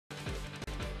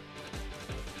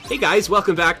Hey guys,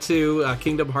 welcome back to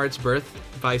Kingdom Hearts Birth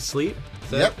by Sleep.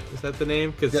 Is that the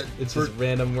name? Because it's just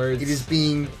random words. It is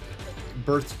being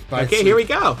birthed by Okay, Sleep. Here we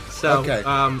go. So,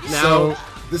 now... So,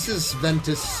 this is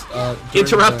Ventus...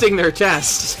 interrupting their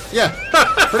test. Yeah,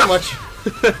 pretty much.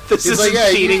 This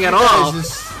isn't cheating at all.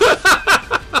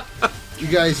 You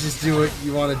guys just do what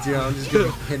you want to do. I'm just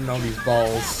going to be hitting all these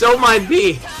balls. Don't mind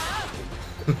me.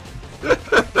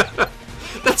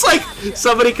 That's like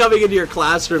somebody coming into your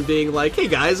classroom being like, "Hey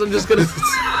guys, I'm just gonna,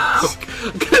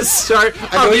 I'm gonna start.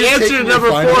 Oh, the answer to number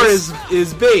 4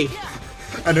 is B."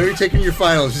 I know you're taking your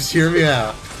finals. Just hear me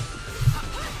out.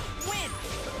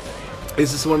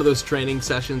 Is this one of those training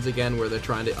sessions again where they're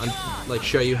trying to like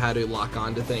show you how to lock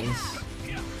onto things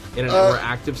in a more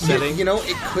active setting? You know,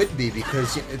 it could be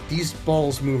because these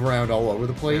balls move around all over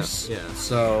the place. Yeah.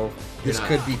 So this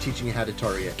could be teaching you how to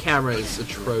target. Camera is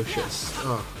atrocious.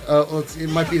 Oh. Well, it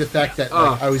might be the fact that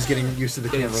like, I was getting used to the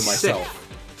camera myself.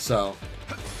 So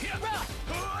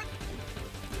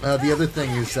the other thing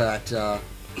is that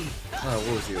what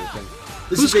was the other thing?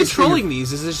 Who's controlling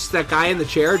these? Is it just that guy in the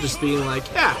chair just being like,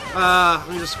 yeah,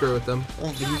 I'm gonna screw with them?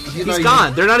 Well, he's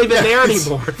gone. They're not even there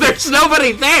anymore. There's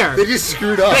nobody there. They just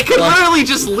screwed up. They could literally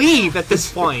just leave at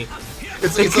this point.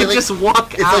 They could just walk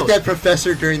out. It's like that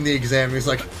professor during the exam. He's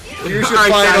like, here's your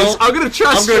final. Guys, I'm gonna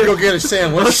trust you. I'm gonna go get a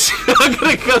sandwich. I'm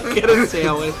gonna go get a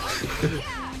sandwich.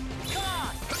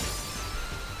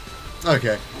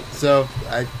 Okay. So,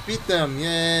 I beat them.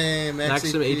 Yay,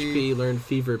 Maximum HP, learn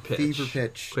Fever Pitch. Fever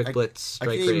Pitch. Quick Blitz, Strike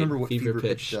Rate, Rate, what Fever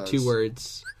Pitch. does. 2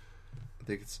 words. I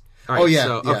think it's... Alright,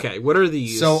 okay, what are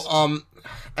these? So,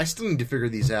 I still need to figure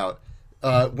these out.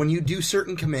 When you do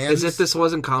certain commands... As if this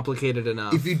wasn't complicated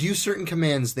enough. If you do certain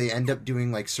commands, they end up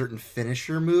doing, like, certain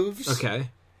finisher moves. Okay.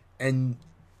 And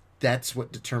that's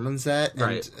what determines that.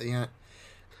 Right. And, yeah...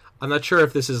 I'm not sure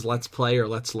if this is Let's Play or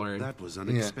Let's Learn. That was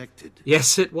unexpected. Yeah.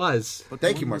 Yes, it was. But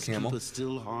thank you, Mark Hamill. Keep a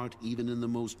still heart even in the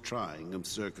most trying of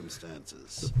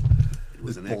circumstances. It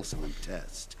was an excellent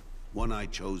test. One I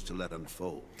chose to let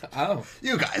unfold. Oh.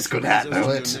 You guys could handle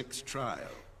it. Your next trial.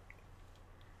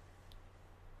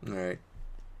 Alright.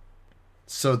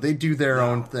 So they do their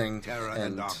own thing. Terra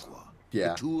and Aqua.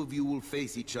 Yeah. The 2 of you will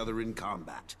face each other in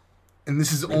combat. And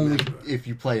this is only if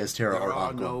you play as Terra or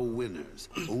Aqua. There are no winners,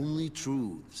 only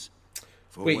truths.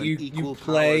 For wait, you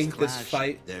play this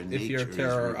fight if you're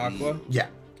Terra or Aqua? Yeah.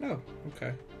 Oh,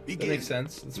 okay. That makes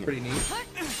sense. That's pretty neat.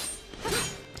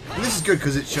 And this is good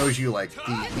because it shows you like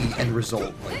the end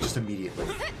result like just immediately.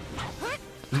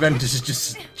 Ventus is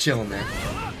just chilling there.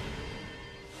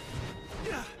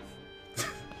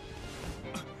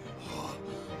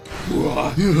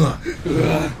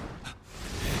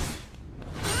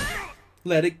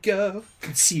 Let it go.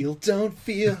 Conceal, don't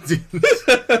feel.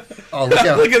 Oh,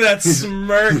 look at that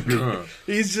smirk.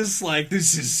 He's just like,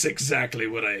 this is exactly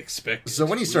what I expected. So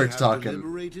when he starts talking,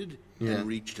 deliberated and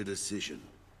reached a decision.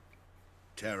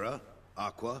 Terra,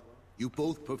 Aqua, you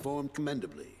both performed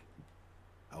commendably.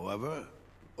 However,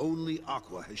 only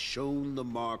Aqua has shown the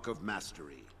mark of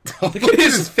mastery. Look at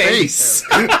his face.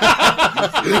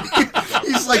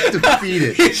 He's like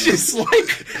defeated. He's just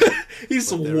like,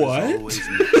 he's what?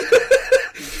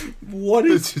 What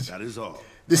is that? Is all.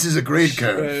 This is a grade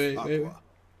curve. Aqua,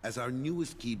 as our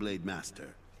newest Keyblade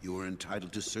Master, you are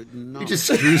entitled to certain knowledge. He just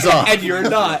screws off. And you're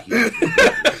not.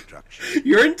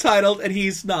 You're entitled and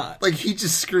he's not. Like, he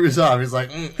just screws off. He's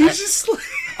like, he's just like,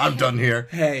 I'm done here.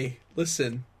 Hey,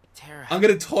 listen. I'm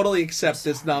going to totally accept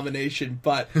this nomination,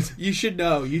 but you should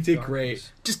know you did great.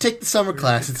 Just take the summer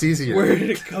class. It's easier. Where did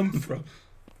it come from?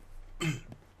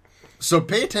 So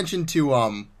pay attention to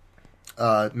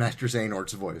Master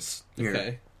Xehanort's voice here.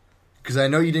 Okay. Because I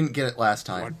know you didn't get it last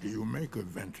time. What do you make of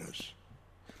Ventus?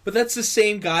 But that's the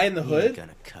same guy in the hood? You're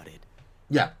gonna cut it.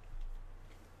 Yeah.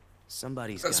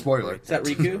 Somebody's spoiler. Is that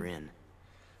Riku?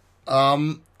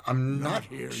 I'm not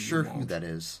sure who that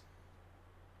is.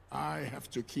 I have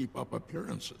to keep up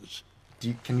appearances.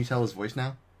 Can you tell his voice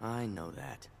now? I know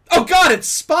that. Oh god,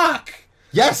 it's Spock!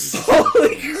 Yes!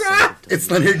 Holy crap! It's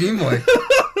Leonard Nimoy.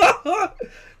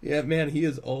 Yeah, man, he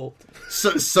is old.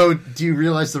 So do you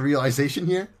realize the realization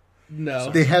here?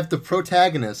 No. They have the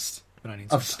protagonist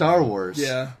of Star Wars.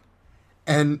 Yeah.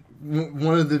 And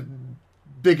one of the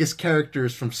biggest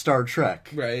characters from Star Trek.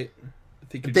 Right.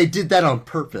 They did that on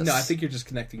purpose. No, I think you're just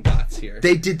connecting dots here.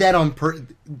 They did that on purpose.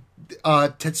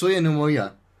 Tetsuya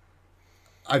Nomura.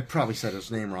 I probably said his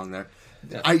name wrong there.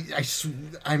 Yeah.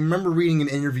 I remember reading an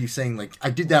interview saying, like, I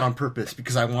did that on purpose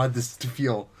because I wanted this to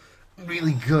feel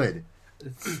really good.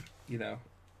 It's,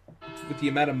 with the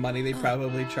amount of money they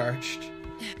probably charged.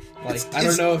 Like, I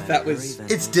don't know if that was...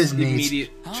 It's Disney's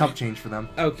chump change for them.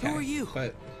 Okay. Who are you?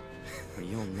 But or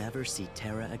you'll never see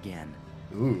Terra again.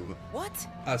 Ooh. What?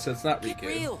 So it's not Get Riku.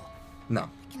 real. No.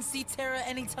 I can see Terra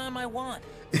anytime I want.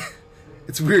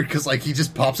 It's weird because like he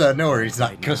just pops out of nowhere. He's not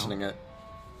Right now. cushioning it.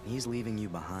 He's leaving you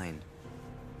behind.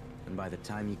 And by the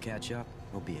time you catch up,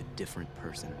 he'll be a different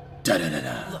person.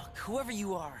 Da-da-da-da. Look, whoever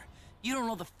you are, you don't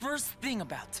know the first thing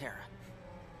about Terra.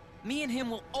 Me and him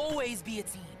will always be a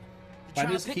team. You Why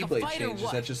trying does to pick a Keyblade fight or change? Is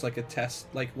what? that just like a test,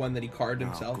 like one that he carved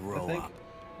himself, I grow think? up.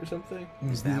 Or something?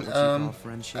 Is that what you call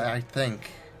friendship? I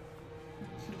think.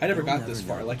 I never You'll got never this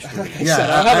far. know Like, the like truth. I Yeah, said,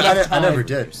 I don't have enough I never time.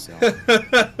 did.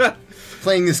 Yourself.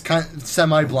 Playing this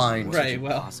semi-blind. Right, You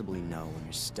well. possibly know when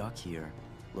you're stuck here,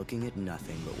 looking at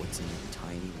nothing but what's in your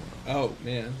tiny world. Oh,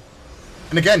 man.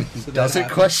 And again, he So that doesn't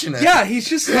happened. question it. Yeah, he's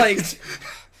just like...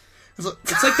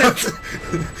 It's like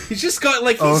that. He's just got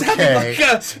like he's Okay.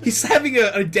 having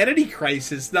an identity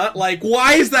crisis. Not like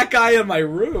why is that guy in my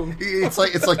room? It's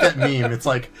like that meme. It's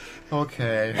like,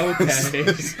 okay. Okay,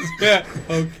 yeah,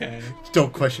 okay.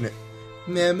 Don't question it.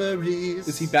 Memories.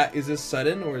 Is he back? Is this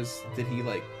sudden or did he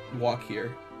like walk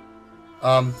here?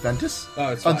 Ventus? Oh,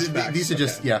 it's flashbacks. These are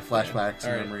just Okay. flashbacks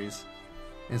and Alright. memories.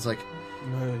 It's like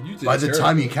You did by the time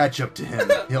terrible. you catch up to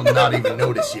him, he'll not even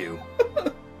notice you.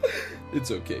 It's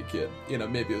okay, kid. You know,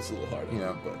 maybe it was a little hard on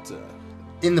Yeah. him, but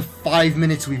In the 5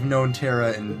 minutes we've known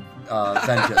Terra and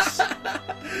Ventus.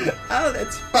 oh,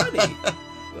 that's funny.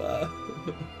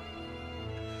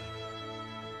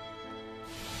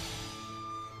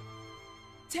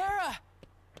 Terra!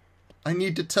 I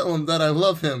need to tell him that I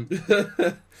love him.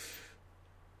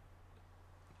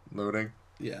 Loading.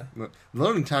 Yeah.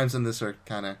 Loading times in this are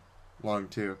kind of long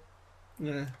too.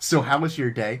 Yeah. So how was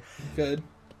your day? Good.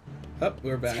 Oh,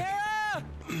 we're back. Terra!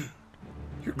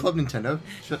 Your Club Nintendo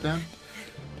shut down?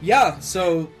 Yeah.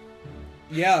 So,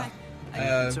 yeah.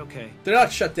 It's okay. They're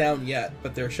not shut down yet,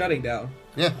 but they're shutting down.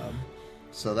 Yeah.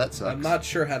 So that sucks. I'm not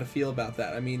sure how to feel about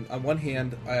that. I mean, on one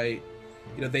hand,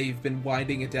 they've been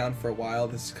winding it down for a while.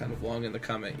 This is kind of long in the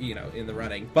coming, in the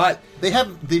running. But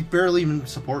They've barely been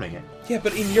supporting it. yeah,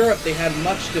 but in Europe they had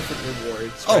much different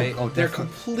rewards. Oh, Right? oh, they're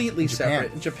definitely. completely In Japan.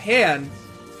 separate. In Japan,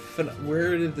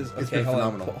 where did this? It's Okay, been hold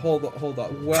phenomenal. on. Hold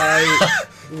on. Why?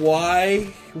 Why?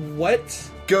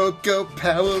 What? Go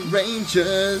Power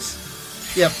Rangers!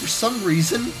 Yeah, for some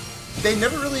reason, they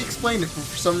never really explained it, but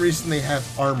for some reason they have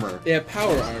armor. They have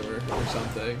power armor or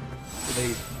something.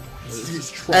 What is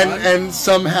this, Tron? And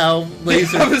somehow They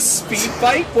laser... have a speed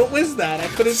bike? What was that? I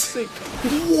couldn't see.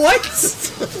 What?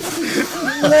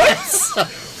 What?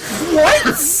 What?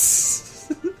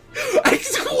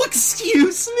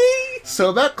 Excuse me? So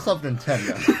about Club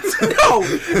Nintendo.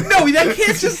 No, that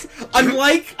can't just.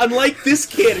 Unlike this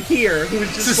kid here, who was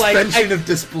just Suspension of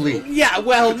disbelief. yeah,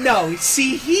 well, no.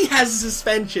 See, he has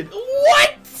suspension.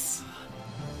 What?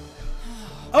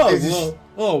 Oh, It's just-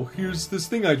 well, here's this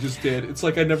thing I just did. It's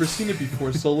like I've never seen it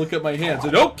before, so look at my hands.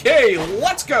 And okay,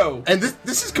 let's go. And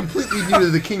this is completely new to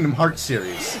the Kingdom Hearts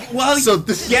series. Well, So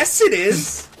this- yes, it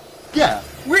is. Yeah.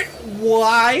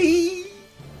 Why?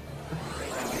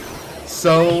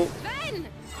 So...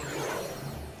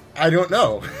 I don't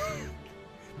know.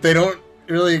 They don't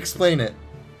really explain it.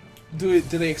 Do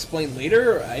they explain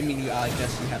later? I mean, I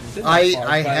guess you haven't been that far,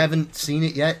 I but- haven't seen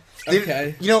it yet.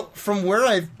 Okay. You know, from where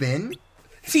I've been...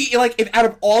 See, like, if out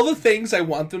of all the things I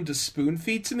want them to spoon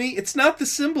feed to me, it's not the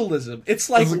symbolism. It's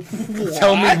like, what?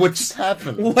 Tell me what just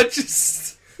happened. What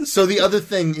just... So the other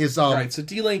thing is... Alright, so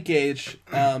D-Link gauge.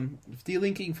 If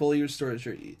delinking fully restores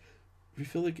your...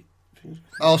 Refill the...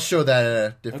 I'll show that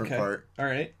at a different Okay. part.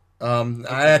 Alright.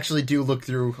 I actually do look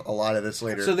through a lot of this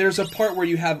later. So there's a part where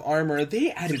you have armor.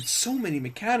 They added so many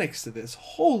mechanics to this.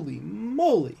 Holy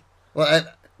moly. Well,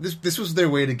 this was their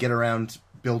way to get around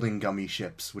building gummy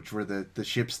ships, which were the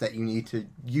ships that you need to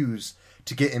use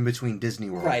to get in between Disney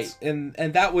Worlds. Right, and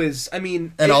that was, I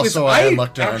mean... And it also was, I I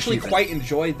unlocked it on actually achievement. quite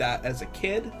enjoyed that as a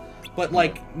kid, but,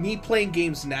 like, me playing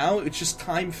games now, it's just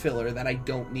time filler that I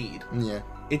don't need. Yeah.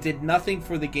 It did nothing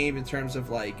for the game in terms of,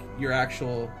 like, your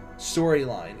actual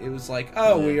storyline. It was like,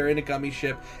 oh, we are in a gummy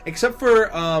ship, except for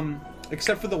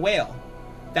the whale.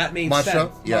 That made Monstro?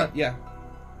 sense. Yeah. Yeah.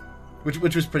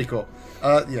 Which was pretty cool.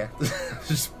 Yeah.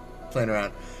 Just playing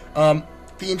around.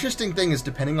 The interesting thing is,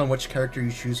 depending on which character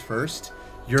you choose first,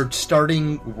 your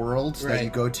starting worlds that you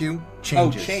Right. go to Oh,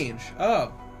 changes. change.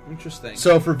 Oh, interesting.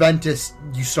 So for Ventus,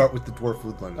 you start with the Dwarf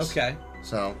Woodlands. Okay.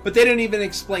 So But they didn't even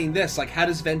explain this. Like, how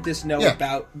does Ventus know Yeah.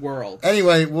 about worlds?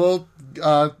 anyway, we'll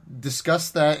discuss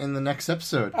that in the next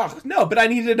episode. Oh, no, but I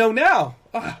need to know now.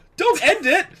 Don't end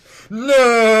it!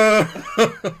 No.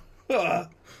 Ugh.